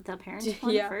the parent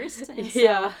one first? And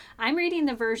so I'm reading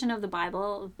the version of the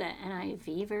Bible, the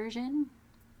NIV version.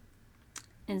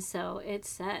 And so it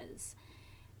says,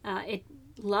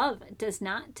 love does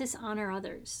not dishonor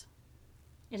others.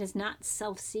 It is not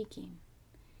self-seeking.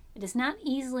 It is not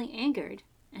easily angered,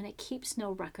 and it keeps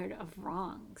no record of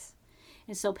wrongs.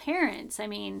 And so parents,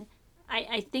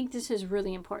 I think this is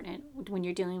really important when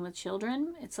you're dealing with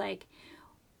children. It's like,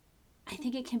 I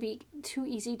think it can be too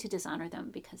easy to dishonor them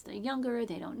because they're younger,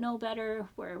 they don't know better,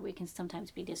 where we can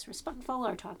sometimes be disrespectful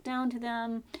or talk down to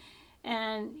them.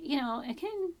 And,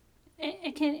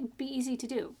 it can be easy to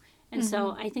do. And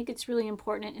so I think it's really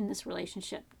important in this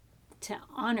relationship to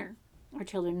honor our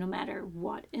children no matter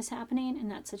what is happening in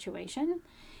that situation.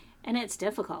 And it's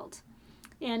difficult.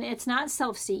 And it's not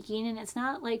self-seeking, and it's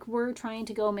not like we're trying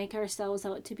to go make ourselves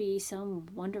out to be some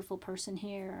wonderful person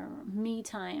here. Me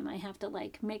time. I have to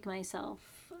like make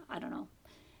myself, I don't know.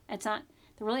 It's not,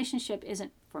 the relationship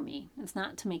isn't for me. It's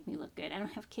not to make me look good. I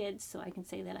don't have kids, so I can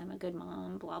say that I'm a good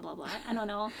mom, blah, blah, blah. I don't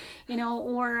know,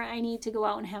 or I need to go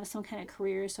out and have some kind of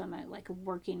career, so I'm like a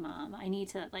working mom. I need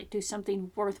to like do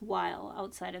something worthwhile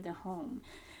outside of the home.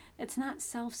 It's not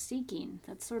self-seeking.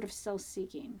 That's sort of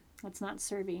self-seeking. It's not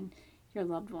serving your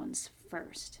loved ones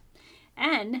first.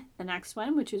 And the next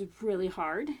one, which is really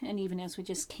hard, and even as we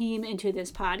just came into this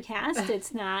podcast,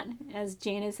 it's not, as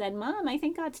Jana said, Mom, I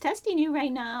think God's testing you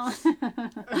right now.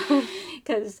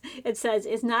 Because it says,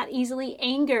 it's not easily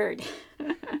angered.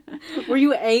 Were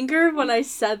you angered when I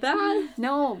said that?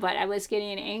 No, but I was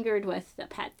getting angered with the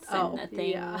pets and the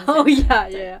things. Yeah. Oh,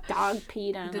 yeah. Dog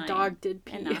peed on the dog did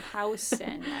pee in the house,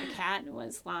 and the cat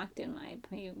was locked in my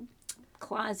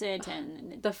closet,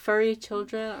 and the furry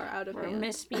children are out of hand.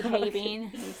 Misbehaving.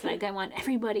 It's like I want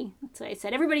everybody. That's what I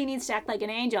said. Everybody needs to act like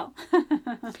an angel.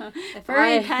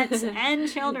 Pets and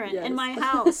children in my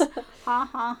house. Ha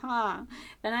ha ha.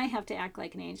 Then I have to act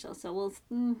like an angel. So we'll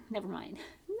never mind.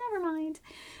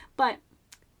 But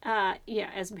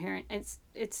as a parent,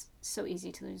 it's so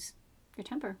easy to lose your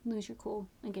temper, lose your cool,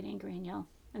 and get angry and yell.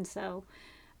 And so.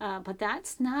 But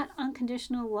that's not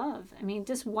unconditional love. I mean,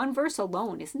 just one verse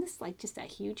alone, isn't this like just a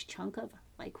huge chunk of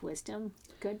like wisdom,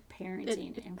 good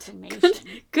parenting information?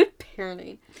 Good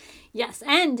parenting. Yes,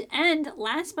 and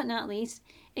last but not least,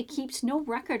 it keeps no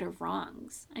record of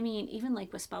wrongs. I mean, even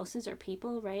like with spouses or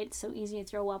people, right? It's so easy to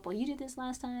throw up. Well, you did this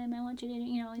last time. I want you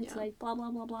to, it's like blah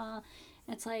blah blah blah.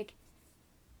 It's like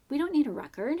we don't need a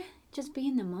record. Just be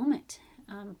in the moment.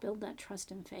 Build that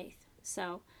trust and faith.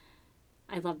 So,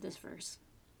 I love this verse.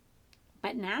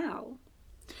 But now...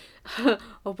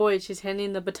 oh boy, she's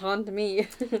handing the baton to me.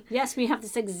 Yes, we have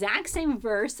this exact same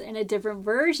verse in a different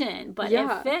version, but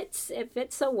it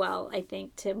fits so well, I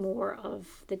think, to more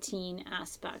of the teen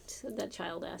aspect, the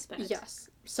child aspect. Yes.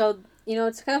 So,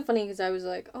 it's kind of funny because I was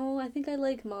like, oh, I think I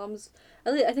like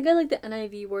I think I like the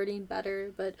NIV wording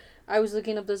better, but I was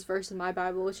looking up this verse in my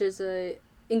Bible, which is a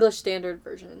English Standard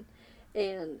Version,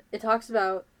 and it talks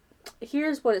about,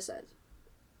 here's what it says.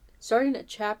 Starting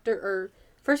at 1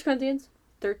 Corinthians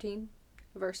 13,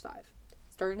 verse 5.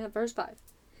 Starting at verse 5.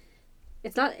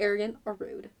 It's not arrogant or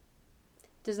rude.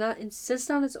 It does not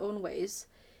insist on its own ways.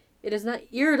 It is not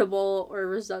irritable or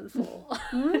resentful.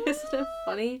 Isn't it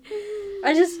funny?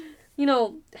 I just,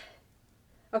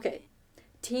 okay.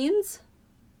 Teens,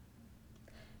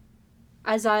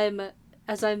 as I'm,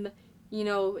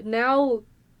 now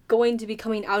going to be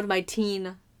coming out of my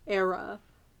teen era,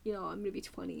 I'm going to be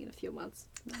 20 in a few months.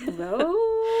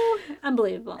 Oh,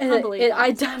 unbelievable.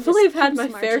 I definitely have had my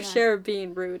fair share of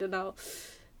being rude and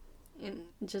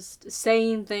just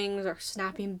saying things or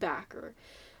snapping back or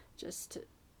just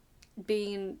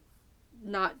being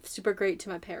not super great to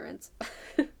my parents.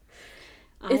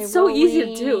 It's so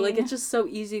easy to do. Like, it's just so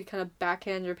easy to kind of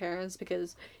backhand your parents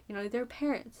because, they're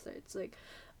parents. It's like,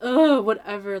 oh,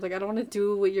 whatever. Like, I don't want to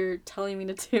do what you're telling me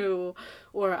to do,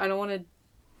 or I don't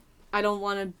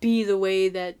want to be the way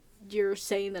that you're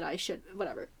saying that I should,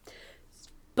 whatever.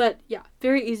 But yeah,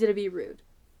 very easy to be rude.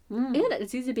 And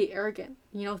it's easy to be arrogant.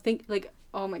 Think like,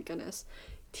 oh my goodness.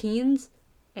 Teens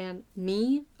and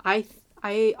me, I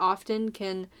often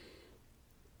can...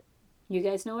 You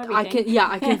guys know everything.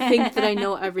 I can think that I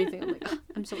know everything. I'm like, oh,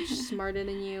 I'm so much smarter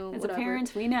than you. As whatever. a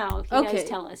parent, we know. You guys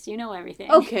tell us. You know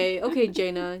everything. Okay,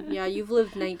 Jana. Yeah, you've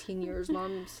lived 19 years.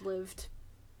 Mom's lived...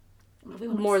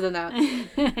 more than that.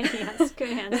 Yes, good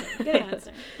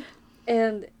answer.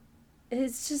 And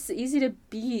it's just easy to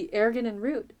be arrogant and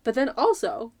rude. But then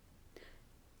also,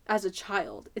 as a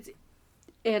child,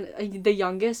 and the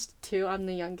youngest too, I'm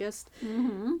the youngest,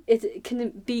 it can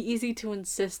be easy to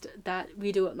insist that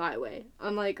we do it my way.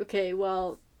 I'm like, okay,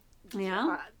 well,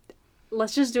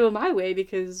 let's just do it my way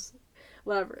because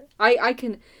whatever. I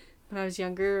can, when I was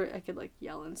younger, I could like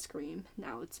yell and scream.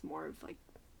 Now it's more of like,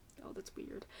 oh, that's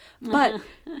weird. But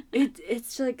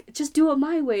it's like, just do it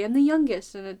my way. I'm the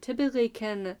youngest, and it typically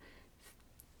can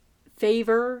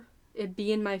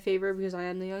be in my favor because I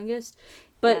am the youngest.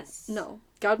 But no,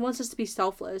 God wants us to be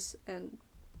selfless and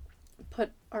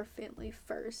put our family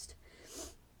first.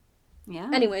 Yeah.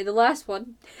 Anyway, the last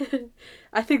one.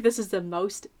 I think this is the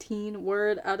most teen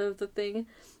word out of the thing.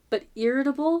 But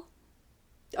irritable?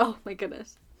 Oh my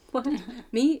goodness. What?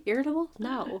 Me? Irritable?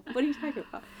 No. What are you talking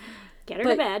about? Get her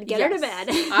to bed. Get her to bed.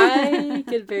 I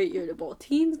get very irritable.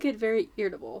 Teens get very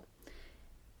irritable.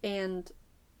 And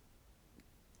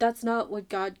that's not what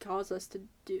God calls us to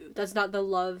do. That's not the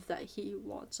love that He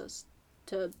wants us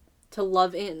to to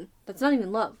love in. That's not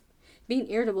even love. Being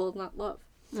irritable is not love.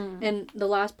 And the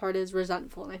last part is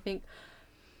resentful. And I think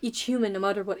each human, no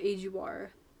matter what age you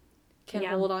are, can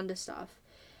hold on to stuff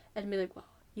and be like, well,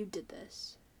 you did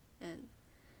this. And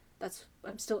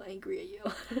I'm still angry at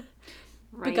you.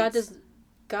 Right. But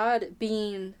God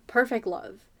being perfect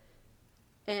love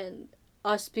and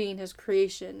us being his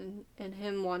creation and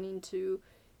him wanting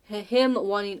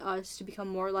us to become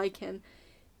more like him,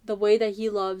 the way that he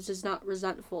loves is not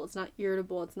resentful, it's not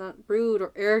irritable, it's not rude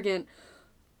or arrogant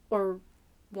or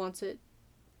wants it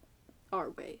our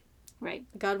way. Right.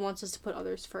 God wants us to put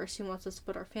others first. He wants us to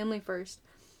put our family first.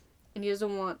 And he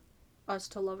doesn't want us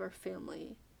to love our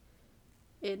family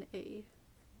in a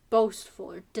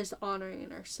boastful or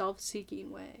dishonoring or self-seeking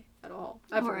way at all.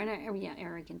 Ever. Or in a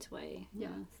arrogant way. Yeah.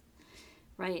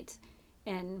 Right.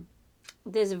 And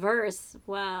this verse,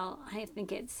 well, I can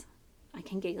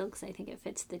giggle because I think it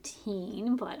fits the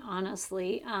teen, but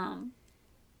honestly,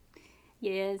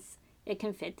 yes, it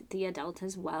can fit the adult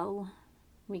as well.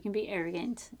 We can be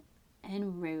arrogant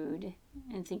and rude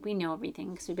and think we know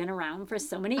everything because we've been around for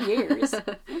so many years.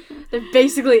 They're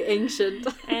basically ancient.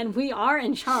 And we are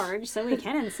in charge, so we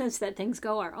can insist that things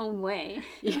go our own way.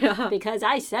 Yeah. Because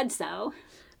I said so.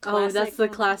 Classic, that's the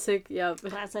classic, yep.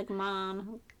 Classic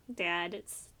mom, dad,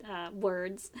 it's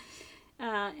words.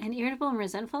 And irritable and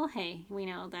resentful, hey, we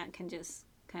know that can just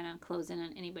kind of close in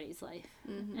on anybody's life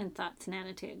and thoughts and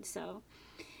attitudes. So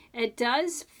it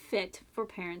does fit for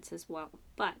parents as well.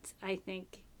 But I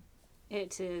think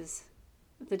it is,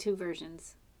 the two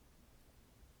versions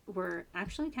were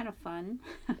actually kind of fun.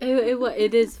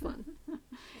 It is fun.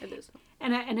 It is fun.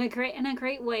 And a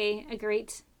great way, a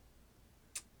great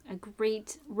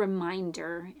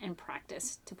reminder and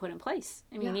practice to put in place.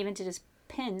 I mean, even to just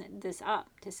pin this up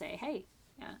to say, hey,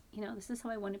 this is how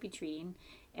I want to be treating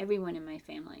everyone in my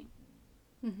family.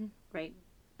 Right?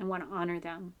 I want to honor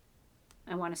them.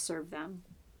 I want to serve them.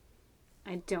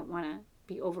 I don't want to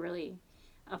be overly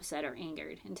upset or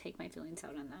angered and take my feelings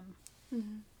out on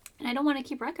them. And I don't want to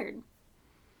keep record.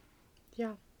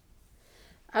 Yeah.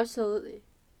 Absolutely.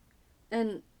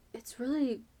 And it's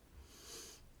really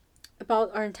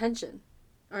about our intention.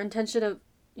 Our intention of,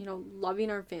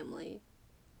 loving our family,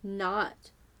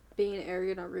 not being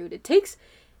arrogant or rude. It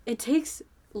takes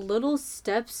little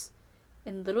steps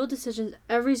and little decisions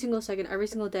every single second, every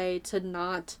single day to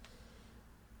not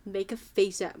make a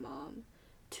face at mom,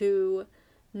 to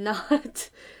not,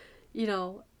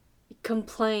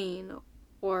 complain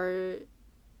or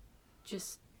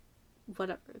just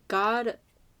whatever. God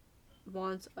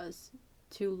wants us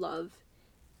to love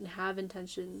and have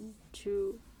intention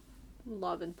to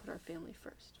love and put our family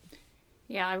first.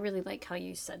 Yeah, I really like how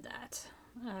you said that.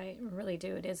 I really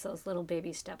do. It is those little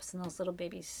baby steps and those little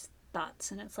baby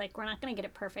thoughts. And it's like, we're not going to get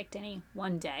it perfect any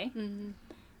one day.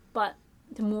 But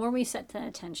the more we set the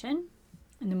attention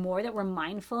and the more that we're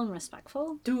mindful and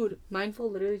respectful. Dude, mindful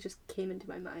literally just came into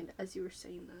my mind as you were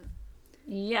saying that.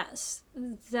 Yes.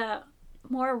 The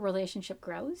more a relationship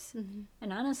grows.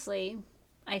 And honestly,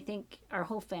 I think our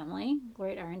whole family,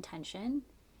 right, our intention,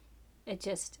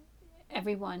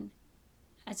 everyone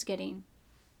is getting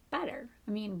better.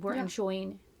 I mean, we're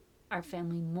enjoying our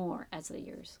family more as the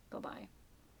years go by.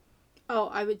 Oh,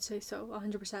 I would say so,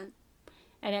 100%.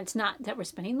 And it's not that we're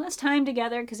spending less time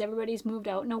together because everybody's moved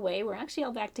out and away. We're actually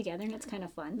all back together, and it's kind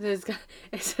of fun.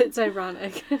 It's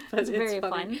ironic, but it's very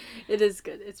funny. Fun. It is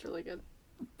good. It's really good.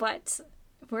 But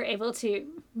we're able to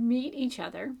meet each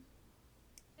other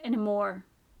in a more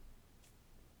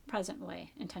present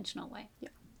way, intentional way.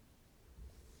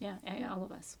 Yeah, all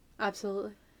of us.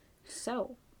 Absolutely.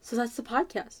 So that's the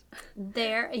podcast.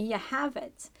 There you have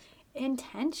it.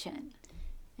 Intention.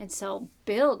 And so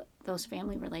build those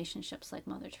family relationships like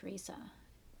Mother Teresa,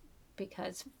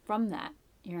 because from that,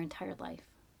 your entire life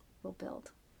will build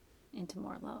into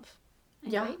more love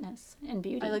and greatness and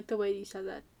beauty. I like the way you said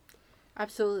that.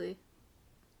 Absolutely.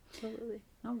 Absolutely.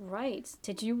 All right.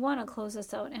 Did you want to close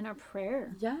us out in a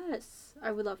prayer? Yes,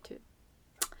 I would love to.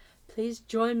 Please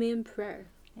join me in prayer.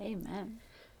 Amen.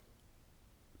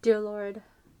 Dear Lord,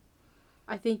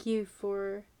 I thank you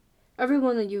for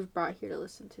everyone that you've brought here to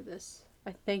listen to this.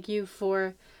 I thank you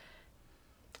for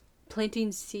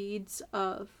planting seeds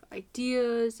of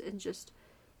ideas and just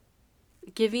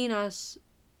giving us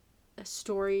a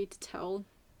story to tell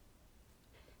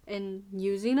and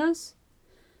using us.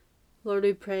 Lord,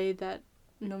 we pray that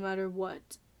no matter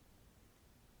what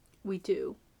we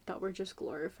do, that we're just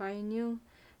glorifying you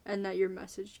and that your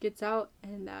message gets out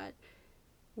and that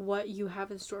what you have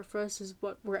in store for us is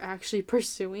what we're actually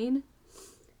pursuing.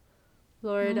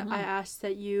 Lord, I ask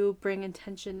that you bring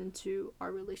intention into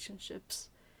our relationships,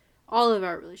 all of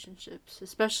our relationships,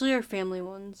 especially our family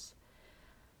ones.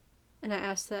 And I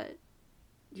ask that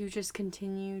you just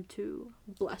continue to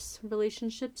bless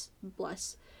relationships,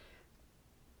 bless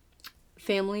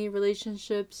family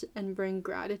relationships, and bring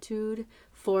gratitude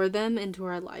for them into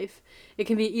our life. It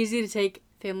can be easy to take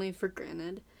family for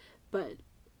granted, but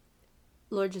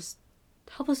Lord, just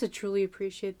help us to truly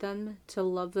appreciate them, to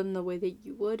love them the way that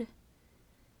you would,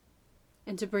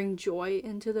 and to bring joy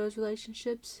into those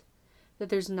relationships, that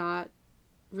there's not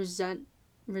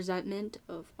resentment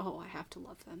of, oh, I have to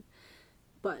love them,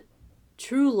 but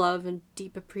true love and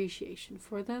deep appreciation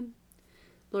for them.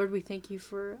 Lord, we thank you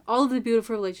for all of the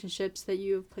beautiful relationships that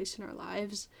you have placed in our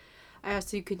lives. I ask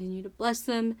that you continue to bless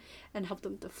them and help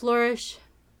them to flourish.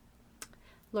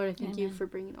 Lord, I thank you for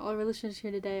bringing all our listeners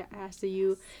here today. I ask that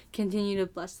you continue to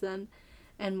bless them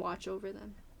and watch over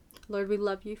them. Lord, we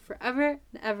love you forever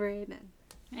and ever. Amen.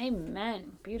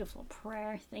 Amen. Beautiful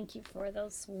prayer. Thank you for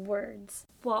those words.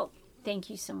 Well, thank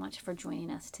you so much for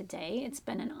joining us today. It's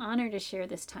been an honor to share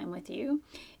this time with you.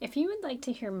 If you would like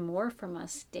to hear more from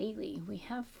us daily, we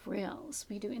have reels.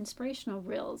 We do inspirational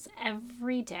reels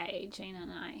every day, Jana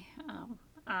and I,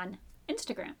 on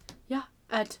Instagram. Yeah,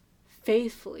 at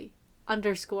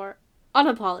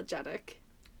faithfully_unapologetic.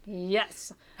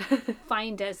 Yes.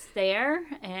 Find us there,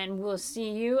 and we'll see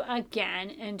you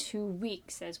again in 2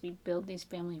 weeks as we build these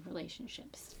family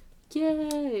relationships.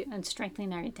 Yay! And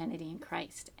strengthening our identity in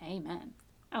Christ. Amen.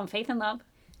 Faith and love.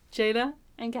 Jada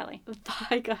and Kelly.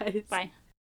 Bye, guys. Bye.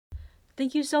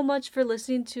 Thank you so much for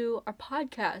listening to our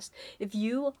podcast. If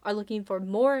you are looking for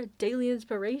more daily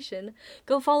inspiration,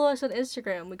 go follow us on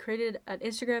Instagram. We created an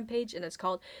Instagram page and it's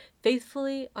called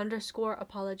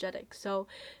faithfully_apologetic. So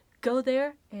go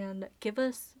there and give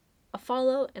us a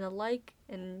follow and a like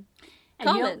and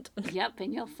comment.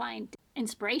 And you'll find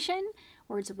inspiration,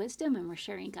 words of wisdom, and we're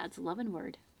sharing God's love and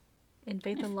word. In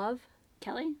faith and love.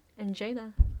 Kelly. And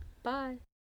Jana. Bye.